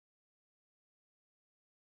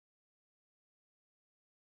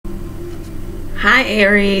Hi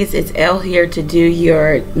Aries, it's Elle here to do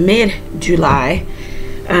your mid-July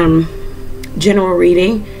general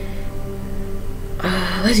reading.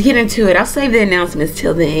 Let's get into it. I'll save the announcements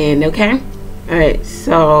till the end, okay? Alright,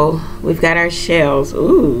 so we've got our shells.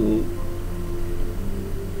 Ooh.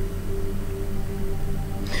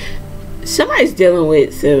 Somebody's dealing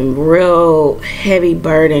with some real heavy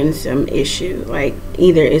burdensome issue. Like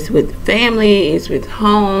either it's with family, it's with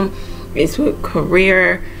home, it's with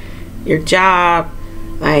career, your job.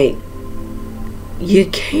 Like you're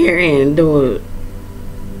carrying a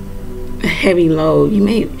heavy load. You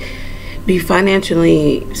may be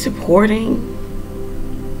financially supporting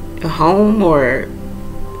a home or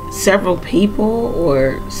several people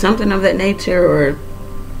or something of that nature, or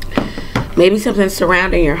maybe something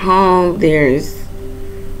surrounding your home. There's,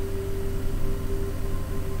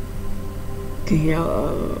 you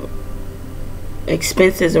know,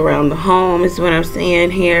 expenses around the home is what I'm saying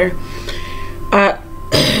here.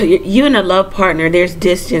 You and a love partner, there's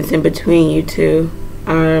distance in between you two.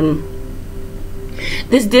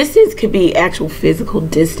 This distance could be actual physical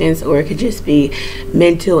distance, or it could just be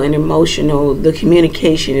mental and emotional. The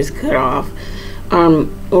communication is cut off.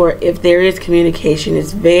 Or if there is communication,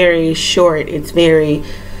 it's very short, it's very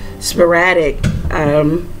sporadic.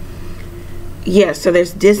 Yeah, so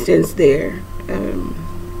there's distance there.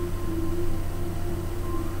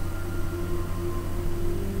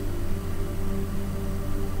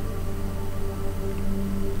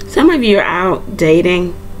 Some of you are out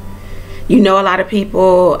dating. You know a lot of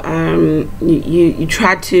people. You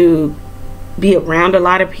try to be around a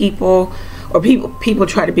lot of people, or people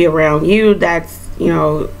try to be around you. That's, you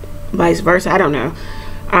know, vice versa. I don't know.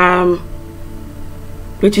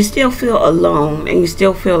 But you still feel alone, and you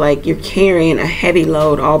still feel like you're carrying a heavy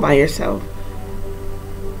load all by yourself.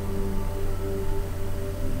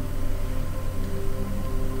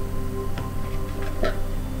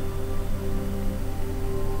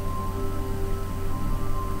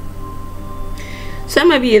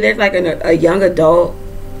 Some of you, there's like a young adult,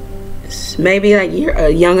 maybe like you're a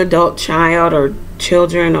young adult child or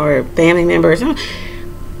children or family members. You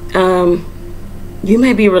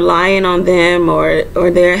may be relying on them, or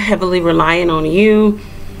they're heavily relying on you,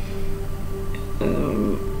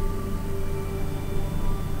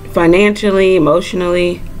 financially,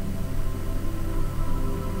 emotionally.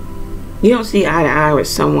 You don't see eye to eye with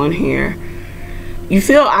someone here. You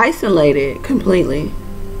feel isolated completely.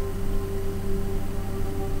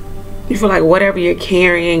 You feel like whatever you're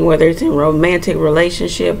carrying, whether it's in romantic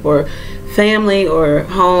relationship or family or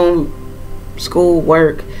home, school,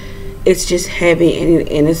 work, it's just heavy,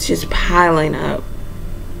 and it's just piling up.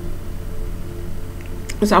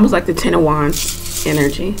 It's almost like the Ten of Wands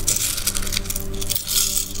energy.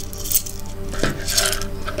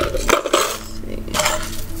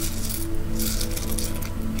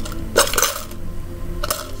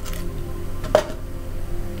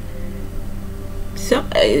 So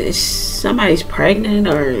somebody's pregnant,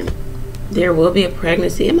 or there will be a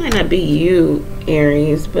pregnancy. It might not be you,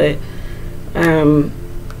 Aries, but and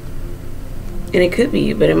it could be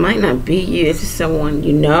you, but it might not be you. It's just someone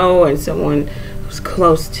you know, and someone who's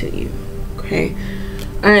close to you. Okay.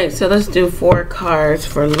 All right, so let's do 4 cards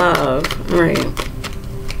for love. All right,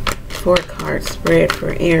 4 card spread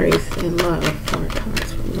for Aries in love. 4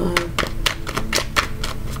 cards for love.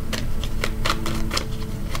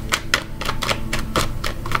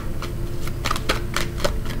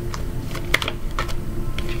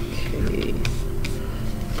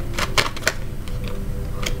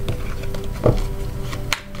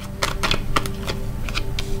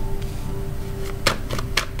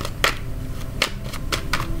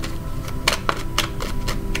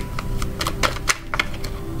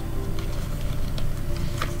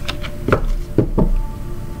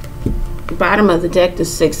 Bottom of the deck, the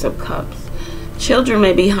 6 of Cups. Children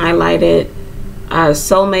may be highlighted.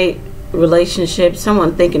 Soulmate relationship.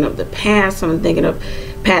 Someone thinking of the past. Someone thinking of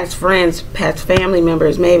past friends, past family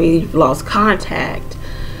members. Maybe you've lost contact.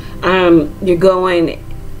 You're going,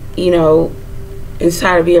 you know,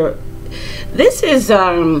 inside of your... This is,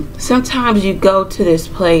 sometimes you go to this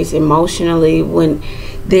place emotionally when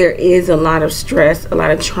there is a lot of stress, a lot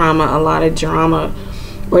of trauma, a lot of drama,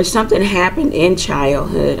 or something happened in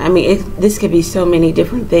childhood. I mean, this could be so many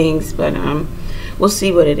different things, but we'll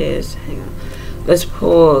see what it is. Hang on. Let's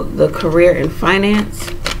pull the career and finance.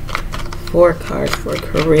 4 cards for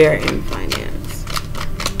career and finance.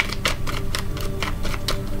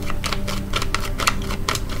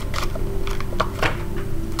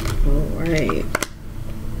 All right.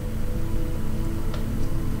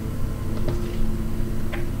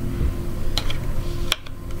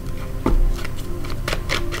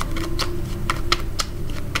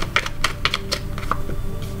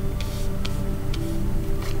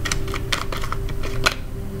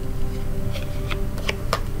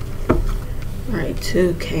 All right,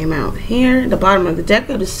 2 came out here. The bottom of the deck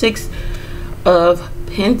of the 6 of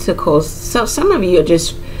Pentacles. So some of you are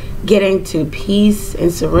just getting to peace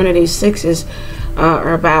and serenity. 6s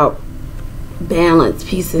are about balance,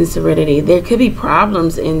 peace, and serenity. There could be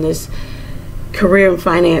problems in this career and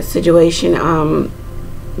finance situation.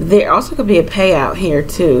 There also could be a payout here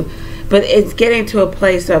too, but it's getting to a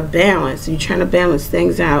place of balance. You're trying to balance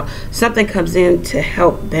things out. Something comes in to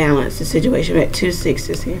help balance the situation. We had 2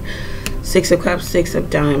 6s here. 6 of Cups, 6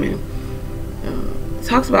 of Diamond.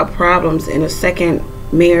 Talks about problems in a second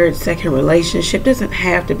marriage, second relationship. Doesn't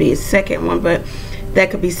have to be a second one, but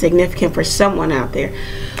that could be significant for someone out there.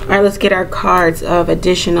 All right, let's get our cards of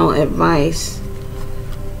additional advice.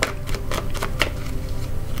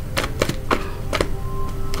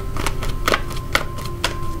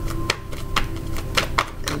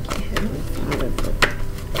 Thank you, Heavenly Father,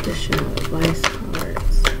 for additional advice cards.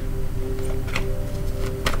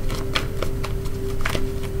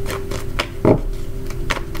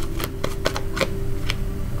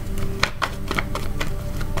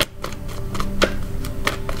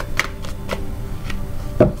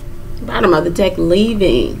 Bottom of the deck,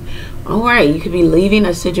 leaving. All right, you could be leaving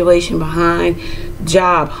a situation behind.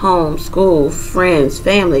 Job, home, school, friends,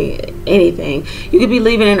 family, anything. You could be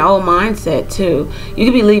leaving an old mindset too. You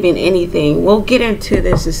could be leaving anything. We'll get into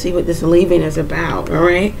this and see what this leaving is about. All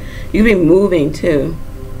right, you could be moving too.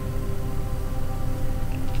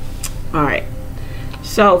 All right,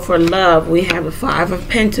 so for love, we have the 5 of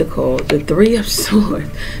Pentacles, the 3 of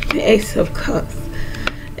Swords, the Ace of Cups,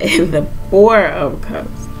 and the 4 of Cups.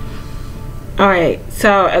 All right,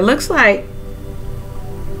 so it looks like,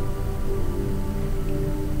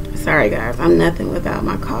 sorry guys, I'm nothing without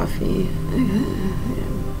my coffee.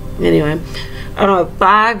 Anyway,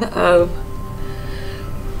 5 of,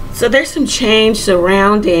 so there's some change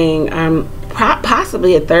surrounding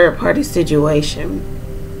possibly a third party situation.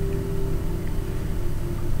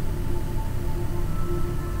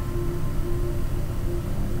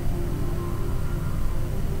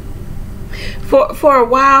 For a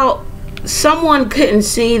while, someone couldn't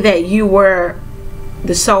see that you were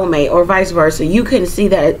the soulmate, or vice versa. You couldn't see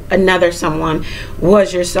that another someone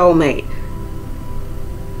was your soulmate.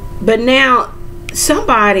 But now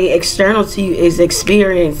somebody external to you is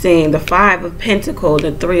experiencing the 5 of Pentacles,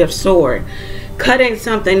 the 3 of Swords, cutting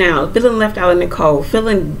something out, feeling left out in the cold,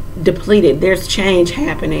 feeling depleted. There's change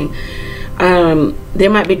happening. There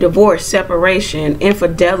might be divorce, separation,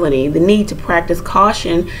 infidelity, the need to practice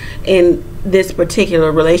caution in this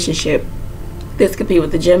particular relationship. This could be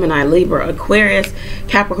with the Gemini, Libra, Aquarius,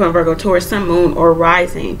 Capricorn, Virgo, Taurus, Sun, Moon, or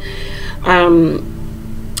Rising.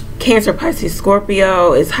 Cancer, Pisces,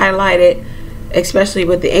 Scorpio is highlighted, especially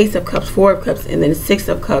with the Ace of Cups, 4 of Cups, and then the 6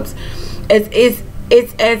 of Cups. It's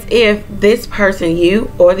as if this person, you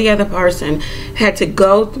or the other person, had to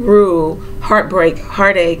go through heartbreak,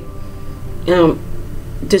 heartache,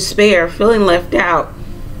 despair, feeling left out,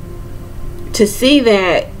 to see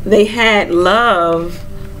that they had love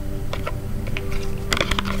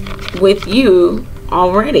with you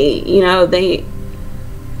already. You know,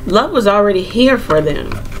 love was already here for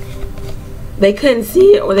them. They couldn't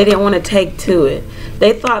see it, or they didn't want to take to it.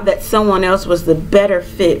 They thought that someone else was the better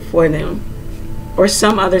fit for them, or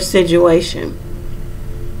some other situation.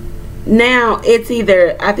 Now it's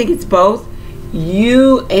either, I think it's both.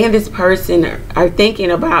 You and this person are thinking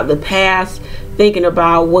about the past, thinking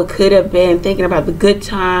about what could have been, thinking about the good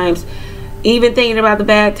times, even thinking about the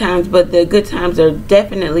bad times, but the good times are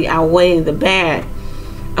definitely outweighing the bad.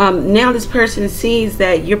 Now this person sees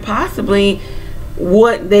that you're possibly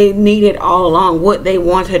what they needed all along, what they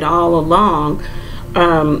wanted all along.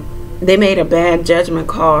 They made a bad judgment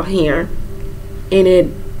call here, and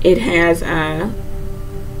it has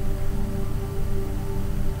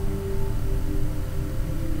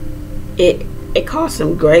it caused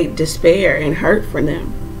some great despair and hurt for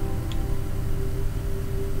them.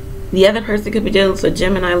 The other person could be dealing with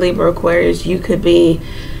Gemini, Libra, Aquarius. You could be,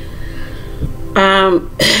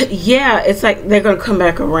 yeah, it's like they're going to come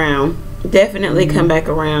back around. Definitely come back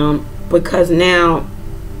around, because now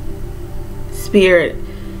Spirit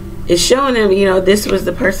is showing them, you know, this was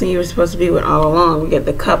the person you were supposed to be with all along. We get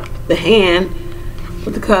the cup, the hand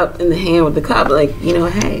with the cup, and the hand with the cup. Like, you know,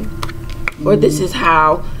 hey, or this is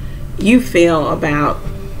how you feel about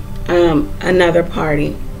another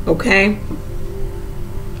party. Okay,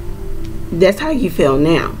 that's how you feel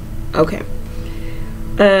now. Okay.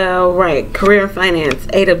 Right, career and finance,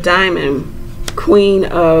 8 of Diamond, Queen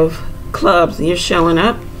of Clubs, you're showing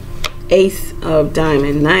up. Ace of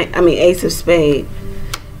Diamond, Ace of Spade,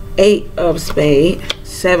 8 of Spade,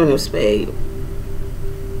 7 of Spade.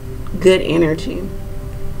 Good energy.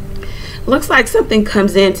 looks like something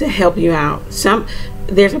comes in to help you out.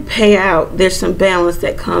 There's a payout, there's some balance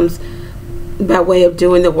that comes by way of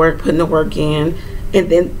doing the work, putting the work in, and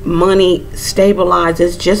then money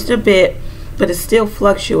stabilizes just a bit, but it still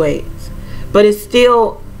fluctuates. But it's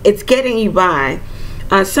getting you by.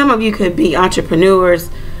 Some of you could be entrepreneurs.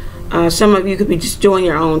 Some of you could be just doing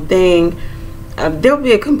your own thing. There'll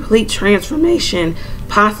be a complete transformation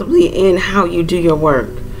possibly in how you do your work,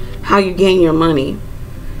 how you gain your money.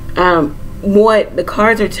 What the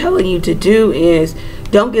cards are telling you to do is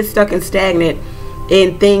don't get stuck and stagnant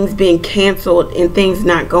in things being canceled and things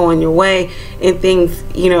not going your way and things,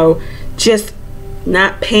 you know, just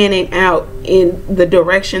not panning out in the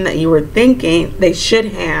direction that you were thinking they should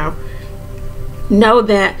have. Know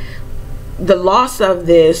that the loss of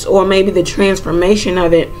this, or maybe the transformation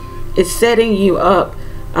of it, is setting you up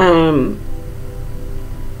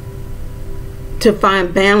to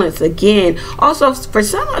find balance again. Also, for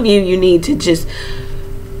some of you, you need to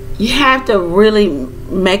you have to really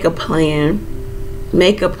make a plan.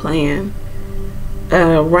 Make a plan.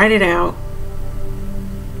 Write it out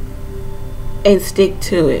and stick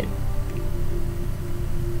to it.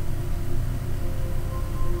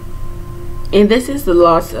 And this is the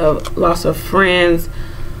loss of friends,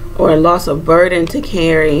 or a loss of burden to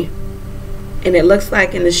carry. And it looks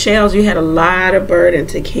like in the shells you had a lot of burden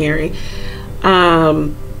to carry.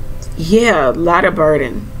 Yeah, a lot of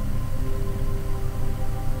burden.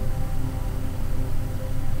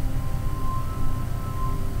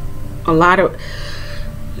 A lot of,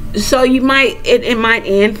 so you might, it might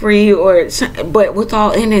end for you, but what's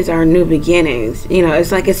all in is our new beginnings. You know,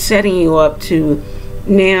 it's like it's setting you up to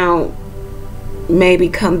now maybe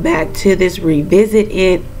come back to this, revisit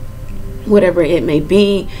it, whatever it may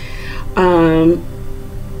be, and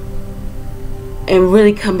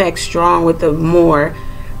really come back strong with a more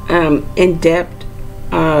in-depth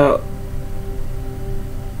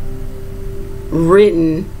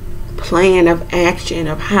written plan of action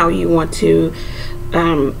of how you want to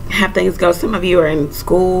have things go. Some of you are in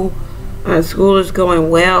school. School is going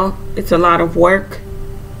well. It's a lot of work.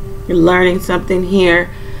 You're learning something here,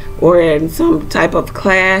 or in some type of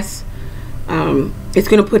class. It's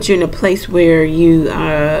going to put you in a place where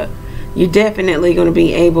you're definitely going to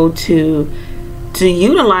be able to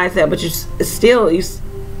utilize that, but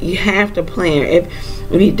you have to plan.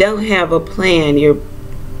 If you don't have a plan,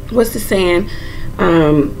 what's the saying?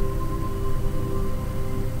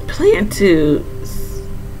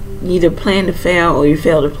 Either plan to fail or you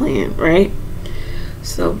fail to plan, right?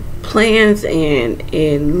 So plans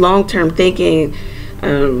and long-term thinking,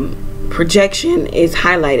 projection is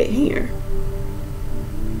highlighted here.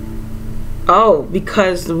 Oh,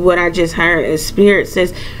 because what I just heard is Spirit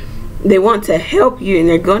says they want to help you and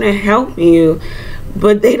they're going to help you,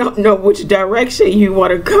 but they don't know which direction you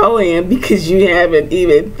want to go in because you haven't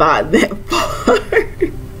even thought that far.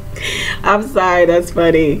 I'm sorry, that's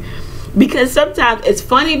funny. Because sometimes it's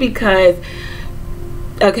funny because,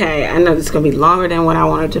 okay, I know this is going to be longer than what I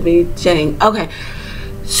wanted to be. Jane. Okay.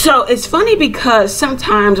 So it's funny because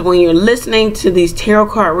sometimes when you're listening to these tarot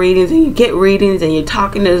card readings and you get readings and you're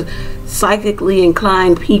talking to psychically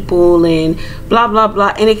inclined people and blah, blah,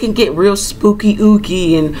 blah, and it can get real spooky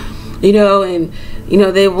ooky, and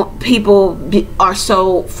they want, people are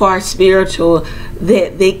so far spiritual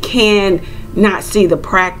that they can not see the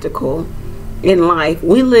practical in life.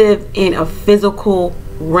 We live in a physical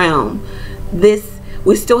realm.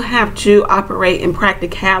 We still have to operate in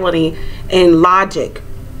practicality and logic.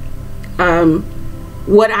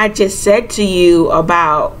 What I just said to you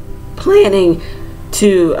about planning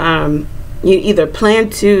to, you either plan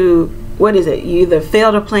to, what is it? You either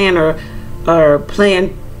fail to plan or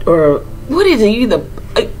plan, or what is it? You either,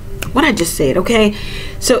 what I just said, okay?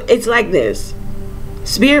 So it's like this.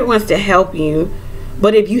 Spirit wants to help you,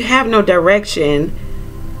 but if you have no direction,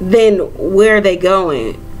 then where are they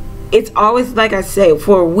going? It's always, like I say,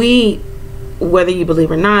 whether you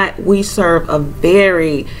believe or not, we serve a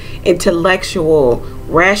very intellectual,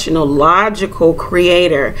 rational, logical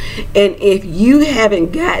creator. And if you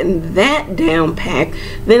haven't gotten that down packed,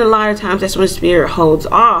 then a lot of times that's when Spirit holds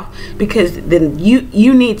off, because then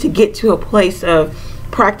you need to get to a place of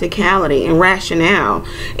practicality and rationale.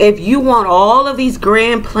 If you want all of these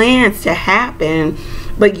grand plans to happen,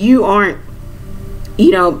 but you aren't,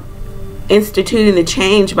 instituting the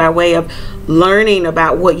change by way of learning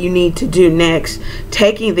about what you need to do next,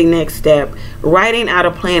 taking the next step, writing out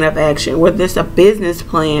a plan of action, whether it's a business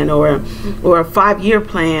plan or a 5-year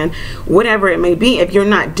plan, whatever it may be. If you're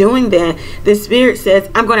not doing that, the Spirit says,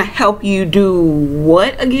 I'm going to help you do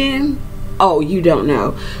what again? Oh, you don't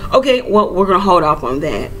know. Okay, well, we're going to hold off on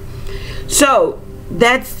that. So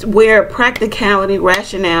that's where practicality,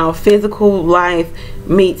 rationale, physical life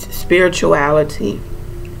meets spirituality.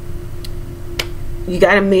 You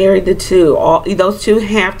got to marry the two. Those two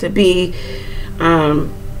have to be,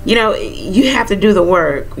 you know, you have to do the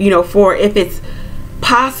work, you know, for if it's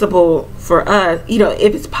possible for us, you know,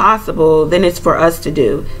 if it's possible, then it's for us to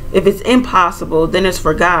do. If it's impossible, then it's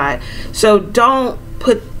for God. So don't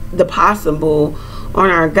put the possible on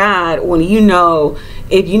our God when you know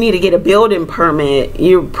if you need to get a building permit,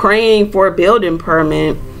 you're praying for a building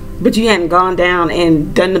permit, but you hadn't gone down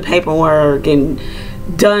and done the paperwork and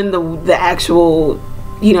done the actual,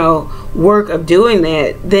 you know, work of doing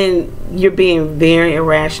that, then you're being very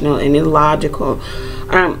irrational and illogical.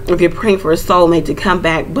 If you're praying for a soulmate to come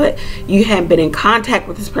back, but you have been in contact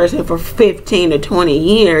with this person for 15 to 20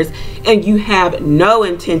 years and you have no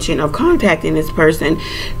intention of contacting this person,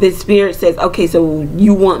 the spirit says, okay, so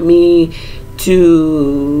you want me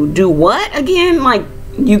to do what again? Like,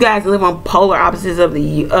 you guys live on polar opposites of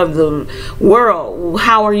the world.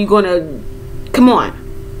 How are you going to, come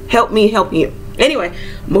on, help me help you? Anyway,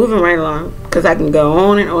 moving right along, because I can go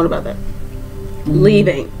on and on about that.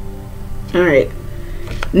 Leaving. All right.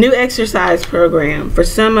 New exercise program. For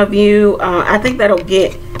some of you, I think that'll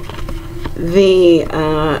get the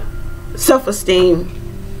self-esteem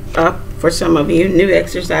up for some of you. New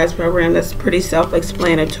exercise program. That's pretty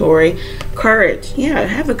self-explanatory. Courage. Yeah,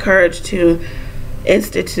 have the courage to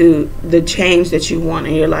institute the change that you want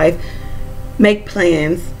in your life. Make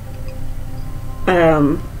plans.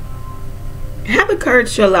 Have the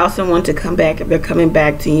courage to allow someone to come back if they're coming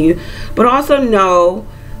back to you, but also know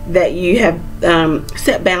that you have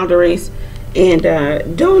set boundaries and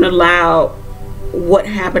don't allow what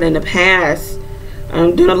happened in the past,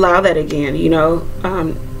 don't allow that again, you know.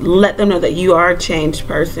 Let them know that you are a changed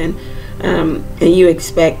person, and you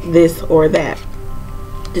expect this or that.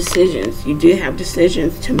 Decisions. You do have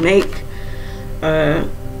decisions to make.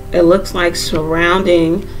 It looks like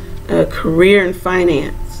surrounding career and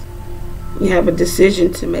finance. You have a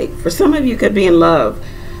decision to make. For some of you, could be in love.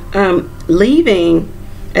 Leaving,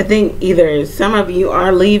 I think either some of you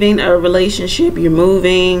are leaving a relationship, you're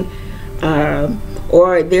moving,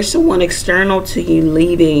 or there's someone external to you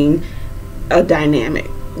leaving a dynamic.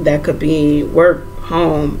 That could be work,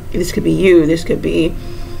 home. This could be you. This could be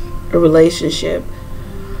a relationship.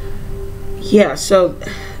 Yeah, so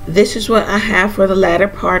this is what I have for the latter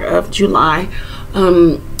part of July.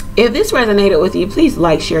 If this resonated with you, please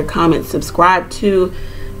like, share, comment, subscribe to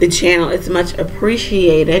the channel. It's much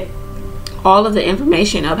appreciated. All of the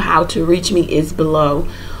information of how to reach me is below.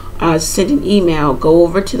 Send an email. Go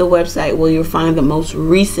over to the website where you'll find the most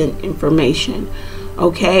recent information.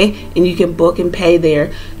 Okay? And you can book and pay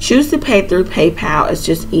there. Choose to pay through PayPal. It's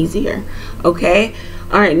just easier. Okay?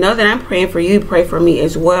 All right. Know that I'm praying for you. Pray for me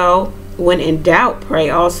as well. When in doubt, pray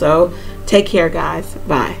also. Take care, guys.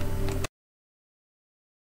 Bye.